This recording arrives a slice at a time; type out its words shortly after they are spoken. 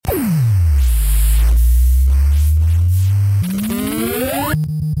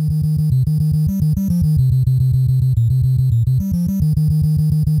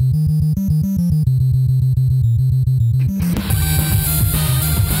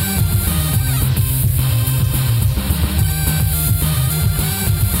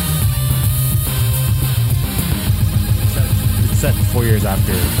set 4 years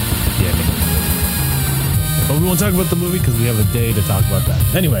after the ending of the movie. But we won't talk about the movie because we have a day to talk about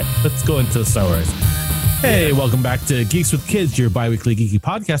that. Anyway, let's go into Star Wars. Hey, welcome back to Geeks with Kids, your bi-weekly geeky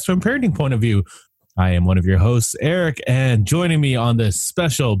podcast from a parenting point of view. I am one of your hosts, Eric, and joining me on this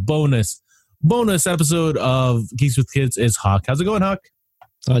special bonus episode of Geeks with Kids is Hawk. How's it going, Hawk?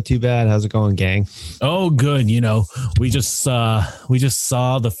 Not too bad. How's it going, gang? Oh, good. You know, we just saw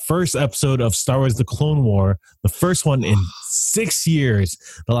the first episode of Star Wars: The Clone War, the first one in 6 years.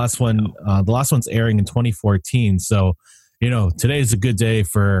 The last one's airing in 2014. So, you know, today is a good day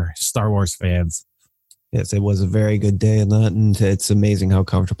for Star Wars fans. Yes, it was a very good day in that, and it's amazing how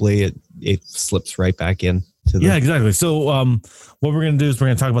comfortably it slips right back in. Yeah, exactly. So what we're going to do is we're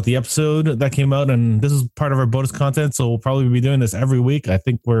going to talk about the episode that came out, and this is part of our bonus content, so we'll probably be doing this every week. I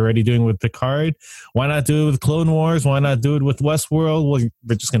think we're already doing it with Picard. Why not do it with Clone Wars? Why not do it with Westworld?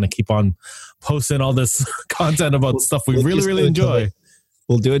 We're just going to keep on posting all this content about stuff we really enjoy.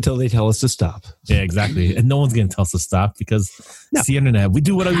 We'll do it till they tell us to stop. Yeah, exactly. And no one's going to tell us to stop because it's the internet. We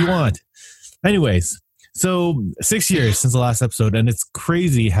do whatever we want. Anyways, so 6 years since the last episode, and it's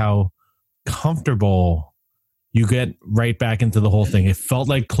crazy how comfortable you get right back into the whole thing. It felt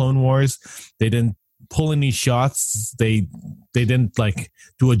like Clone Wars. They didn't pull any shots. They didn't like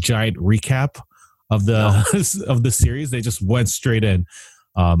do a giant recap of the of the series. They just went straight in.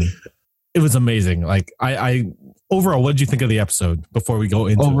 It was amazing. Like I overall, what did you think of the episode before we go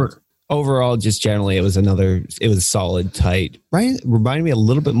into it? Overall, just generally, it was solid, tight. Right, reminded me a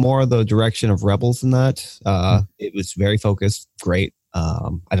little bit more of the direction of Rebels in that. It was very focused, great.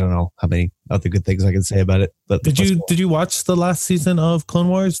 I don't know how many other good things I can say about it. But did you watch the last season of Clone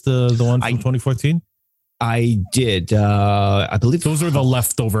Wars, the one from 2014? I did. I believe those are the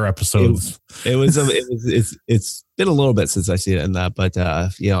leftover episodes. It's been a little bit since I seen it in that, but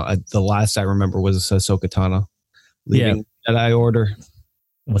the last I remember was Ahsoka Tano leaving Jedi Order.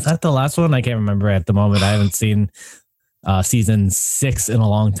 Was that the last one? I can't remember at the moment. I haven't seen season 6 in a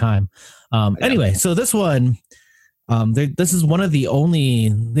long time. Anyway, so this one, this is one of the only.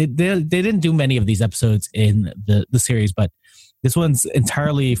 They didn't do many of these episodes in the series, but this one's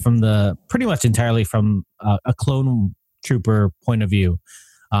pretty much entirely from a clone trooper point of view.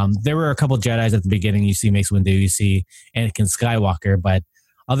 There were a couple Jedis at the beginning. You see Mace Windu, you see Anakin Skywalker, but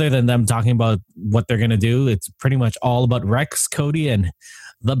other than them talking about what they're going to do, it's pretty much all about Rex, Cody, and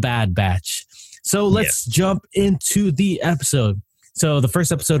the Bad Batch. So let's jump into the episode. So the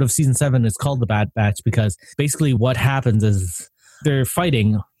first episode of season 7 is called The Bad Batch because basically what happens is they're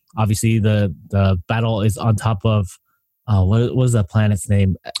fighting. Obviously, the battle is on top of what was that planet's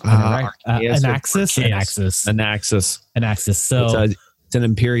name? Anaxis. So it's an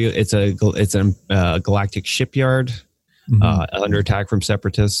imperial. It's a galactic shipyard under attack from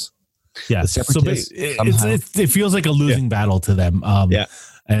separatists. Yeah, so it feels like a losing battle to them.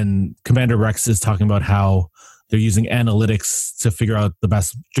 And Commander Rex is talking about how they're using analytics to figure out the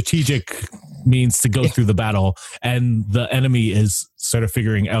best strategic means to go through the battle, and the enemy is sort of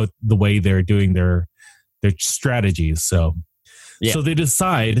figuring out the way they're doing their strategies. So they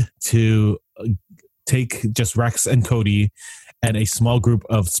decide to take just Rex and Cody and a small group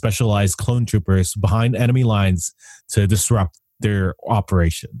of specialized clone troopers behind enemy lines to disrupt their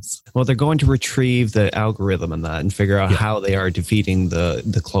operations. Well, they're going to retrieve the algorithm in that and figure out how they are defeating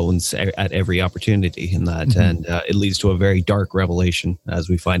the clones at every opportunity in that. And it leads to a very dark revelation, as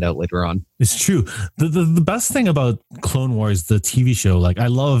we find out later on. It's true. The best thing about Clone Wars, the TV show, like I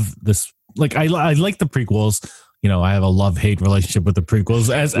love this. Like I like the prequels. You know, I have a love-hate relationship with the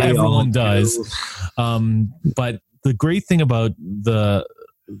prequels, as everyone does. But the great thing about the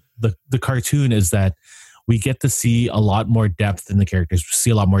cartoon is that we get to see a lot more depth in the characters. We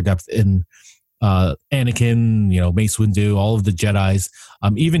see a lot more depth in Anakin, Mace Windu, all of the Jedis.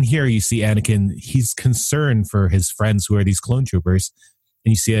 Even here, you see Anakin. He's concerned for his friends who are these clone troopers,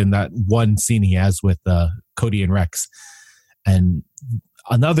 and you see it in that one scene he has with Cody and Rex. And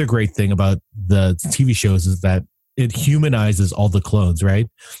another great thing about the TV shows is that it humanizes all the clones, right?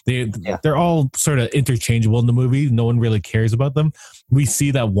 They're all sort of interchangeable in the movie. No one really cares about them. We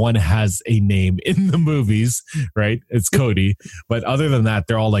see that one has a name in the movies, right? It's Cody. But other than that,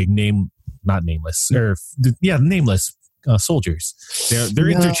 they're all like nameless soldiers. They're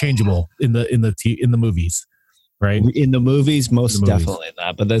interchangeable in the movies. Right? In the movies, most definitely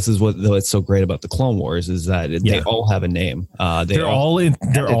not. But this is what's so great about the Clone Wars is that they all have a name. They all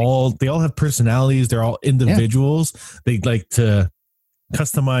have personalities. They're all individuals. Yeah. They like to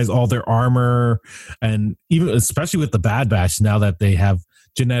customize all their armor, and even especially with the Bad Batch, now that they have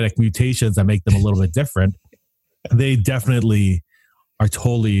genetic mutations that make them a little bit different, they definitely are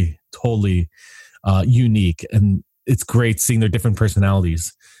totally unique. And it's great seeing their different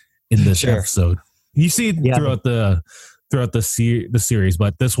personalities in this episode. You see it throughout the series,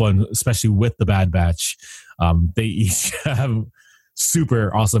 but this one, especially with the Bad Batch, they each have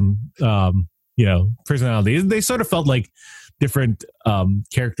super awesome, personalities. They sort of felt like different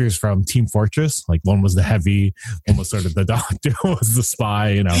characters from Team Fortress. Like one was the heavy, one was sort of the doctor, one was the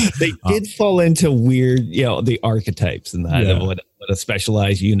spy. They did fall into weird, the archetypes and that of what a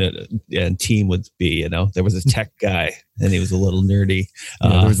specialized unit and team would be. There was a tech guy, and he was a little nerdy.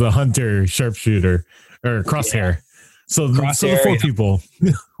 There was the hunter, sharpshooter, or crosshair. So the four people.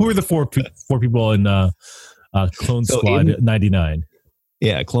 Who are the four people in Clone Squad 99?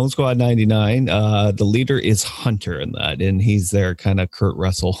 Yeah, Clone Squad 99. The leader is Hunter in that, and he's their kind of Kurt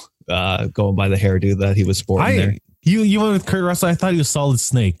Russell, going by the hairdo that he was sporting there. You went with Kurt Russell. I thought he was Solid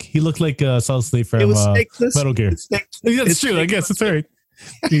Snake. He looked like Solid Snake from Metal Gear. That's true. I guess that's right.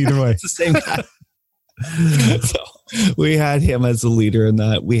 Either way, it's the same guy. So we had him as the leader in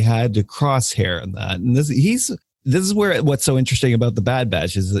that. We had the Crosshair in that, and this is where what's so interesting about the Bad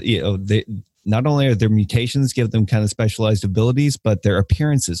Batch is that they. Not only are their mutations give them kind of specialized abilities, but their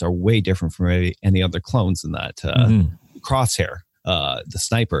appearances are way different from any other clones in that. Crosshair, the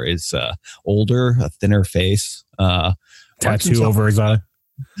sniper, is older, a thinner face. Tattoo over his eye.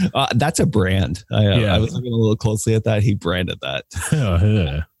 That's a brand. I was looking a little closely at that. He branded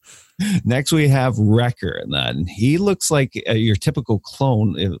that. Next, we have Wrecker in that, and he looks like your typical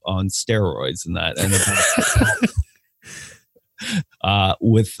clone on steroids in that. And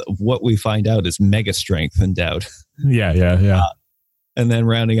with what we find out is mega strength endowed. Yeah. And then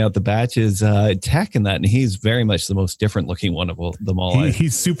rounding out the batch is Tech in that, and he's very much the most different looking one of them all.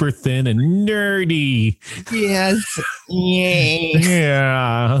 He's super thin and nerdy. Yes.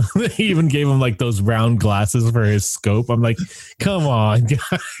 Yeah. They even gave him like those round glasses for his scope. I'm like, come on,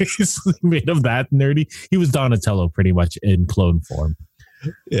 guys. Made him that nerdy. He was Donatello pretty much in clone form.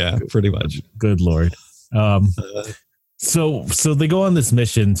 Yeah, pretty much. Good Lord. So they go on this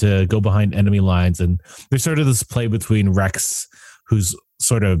mission to go behind enemy lines, and there's sort of this play between Rex, who's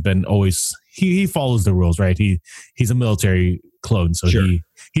sort of been always he follows the rules, right? He's a military clone, so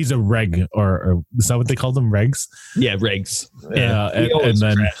he's a reg, or is that what they call them, regs? Yeah, regs. Yeah, and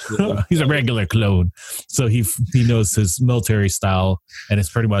then he's a regular clone, so he knows his military style, and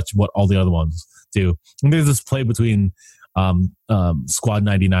it's pretty much what all the other ones do. And there's this play between Squad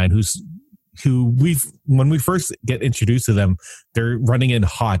 99, when we first get introduced to them, they're running in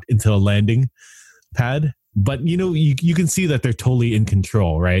hot into a landing pad, but you can see that they're totally in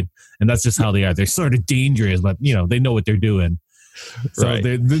control, right? And that's just how they are. They're sort of dangerous, but they know what they're doing. So right.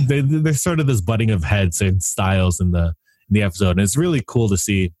 they're sort of this butting of heads and styles in the episode, and it's really cool to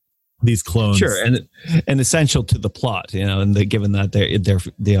see these clones. Sure, and essential to the plot, and given that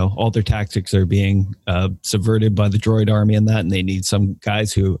they're all their tactics are being subverted by the droid army and that, and they need some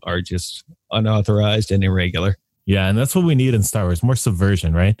guys who are just unauthorized and irregular. Yeah, and that's what we need in Star Wars, more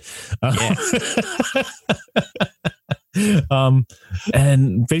subversion, right?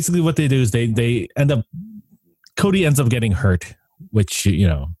 And basically what they do is they end up, Cody ends up getting hurt, which,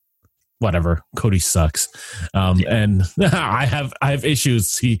 whatever. Cody sucks. And I have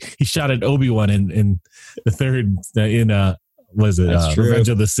issues. He shot at Obi-Wan in the third, Revenge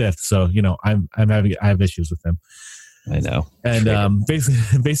of the Sith. So, I have issues with him. I know. And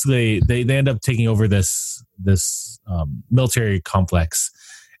basically they end up taking over this military complex,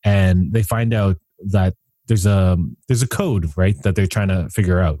 and they find out that there's a code, right, that they're trying to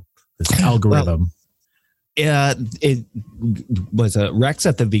figure out, this algorithm. It was a Rex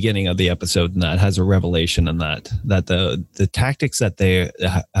at the beginning of the episode, and that has a revelation in that the tactics that they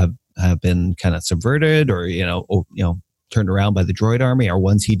have been kind of subverted or turned around by the droid army are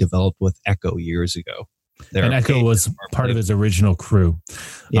ones he developed with Echo years ago. And Echo was part of his original crew.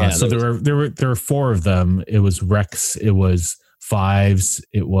 Yeah. So there were four of them. It was Rex. It was Fives.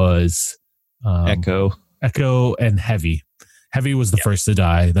 It was Echo, and Heavy. Heavy was the first to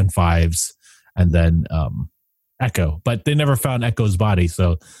die, then Fives, and then Echo. But they never found Echo's body,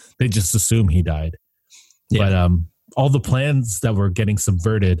 so they just assume he died. Yeah. But all the plans that were getting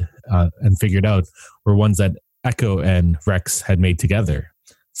subverted and figured out were ones that Echo and Rex had made together.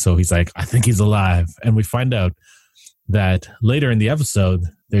 So he's like, I think he's alive. And we find out that later in the episode,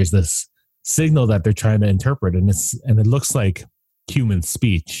 there's this signal that they're trying to interpret, and it looks like human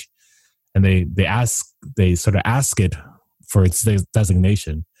speech. And they sort of ask it for its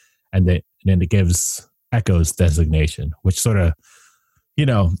designation, and then it gives Echo's designation, which sort of,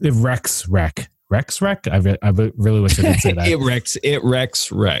 if Rex wreck. I really wish I didn't say that. It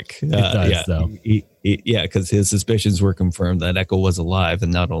Rex wreck. It does, though. Because his suspicions were confirmed that Echo was alive,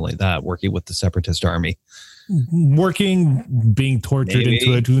 and not only that, working with the Separatist army. working, being tortured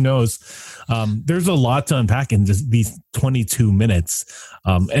into it. Who knows? There's a lot to unpack in just these 22 minutes.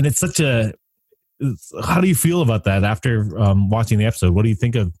 And it's such a, how do you feel about that after watching the episode? What do you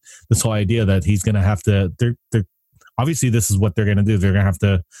think of this whole idea that he's going to have to, they're obviously this is what they're going to do. They're going to have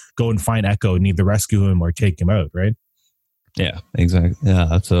to go and find Echo and either rescue him or take him out, right? Yeah, exactly.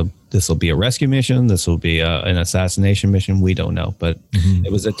 Yeah, this will be a rescue mission. This will be an assassination mission. We don't know, but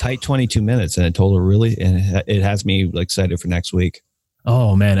it was a tight 22 minutes, and it has me excited for next week.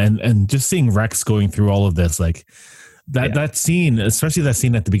 Oh man, and just seeing Rex going through all of this, like that scene, especially that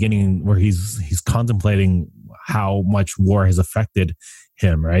scene at the beginning where he's contemplating how much war has affected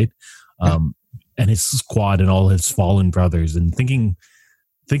him, right? And his squad and all his fallen brothers, and thinking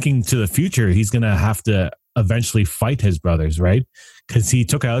to the future, he's gonna have to eventually fight his brothers, right? Because he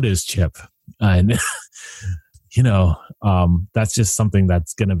took out his chip, and that's just something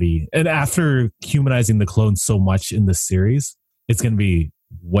that's gonna be. And after humanizing the clones so much in this series, it's gonna be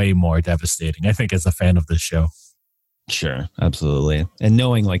way more devastating, I think, as a fan of this show. Sure, absolutely. And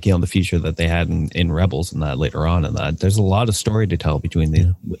knowing the future that they had in Rebels and that later on, and that there's a lot of story to tell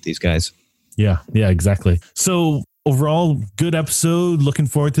with these guys. Yeah, exactly. So overall, good episode. Looking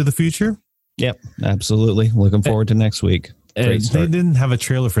forward to the future. Yep, absolutely. Looking forward to next week. They didn't have a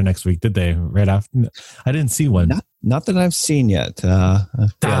trailer for next week, did they? Right after, I didn't see one. Not that I've seen yet.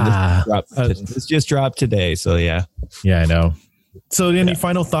 This just dropped today, so yeah. Yeah, I know. So, any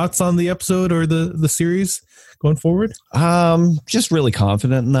final thoughts on the episode or the series going forward? Just really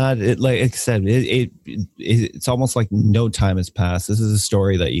confident in that. It, like I said, it's almost like no time has passed. This is a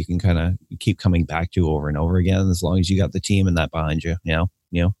story that you can kind of keep coming back to over and over again, as long as you got the team and that behind you.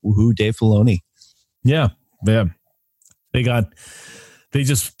 Woohoo, Dave Filoni. Yeah. They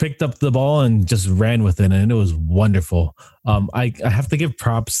just picked up the ball and just ran with it, and it was wonderful. I have to give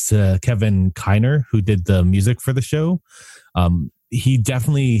props to Kevin Kiner, who did the music for the show. He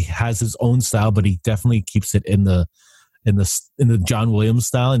definitely has his own style, but he definitely keeps it in the John Williams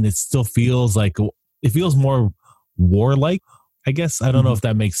style, and it still feels more warlike, I guess. I don't know if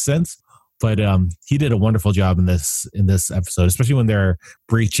that makes sense, but he did a wonderful job in this episode, especially when they're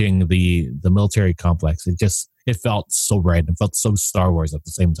breaching the military complex. It felt so right. It felt so Star Wars at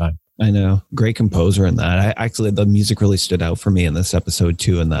the same time. I know. Great composer in that. The music really stood out for me in this episode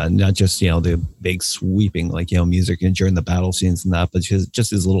too, and that not just the big sweeping music during the battle scenes and that, but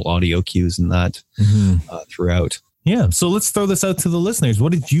just his little audio cues and that throughout. Yeah. So let's throw this out to the listeners.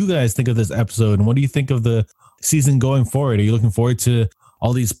 What did you guys think of this episode, and what do you think of the season going forward? Are you looking forward to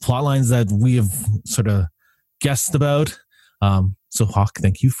all these plot lines that we have sort of guessed about? So Hawk,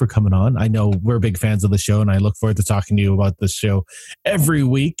 thank you for coming on. I know we're big fans of the show, and I look forward to talking to you about this show every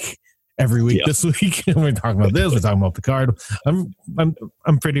week. This week we're talking about this. We're talking about Picard. I'm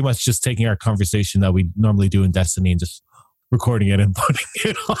pretty much just taking our conversation that we normally do in Destiny and just recording it and putting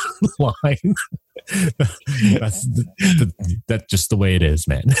it online. That's just the way it is,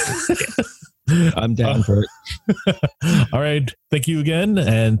 man. I'm down for it. All right. Thank you again.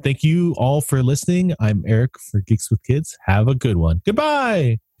 And thank you all for listening. I'm Eric for Geeks with Kids. Have a good one.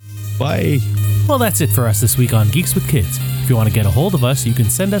 Goodbye. Bye. Well, that's it for us this week on Geeks with Kids. If you want to get a hold of us, you can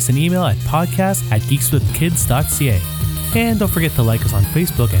send us an email at podcast@geekswithkids.ca. And don't forget to like us on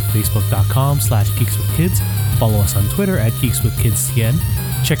Facebook at facebook.com/geekswithkids. Follow us on Twitter at geekswithkidscn.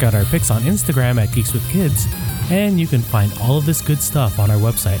 Check out our pics on Instagram at geekswithkids. And you can find all of this good stuff on our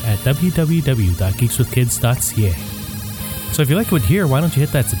website at www.geekswithkids.ca. So if you like what you hear, why don't you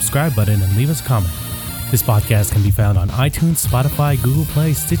hit that subscribe button and leave us a comment. This podcast can be found on iTunes, Spotify, Google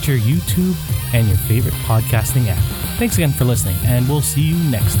Play, Stitcher, YouTube, and your favorite podcasting app. Thanks again for listening, and we'll see you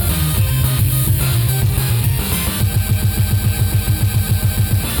next time.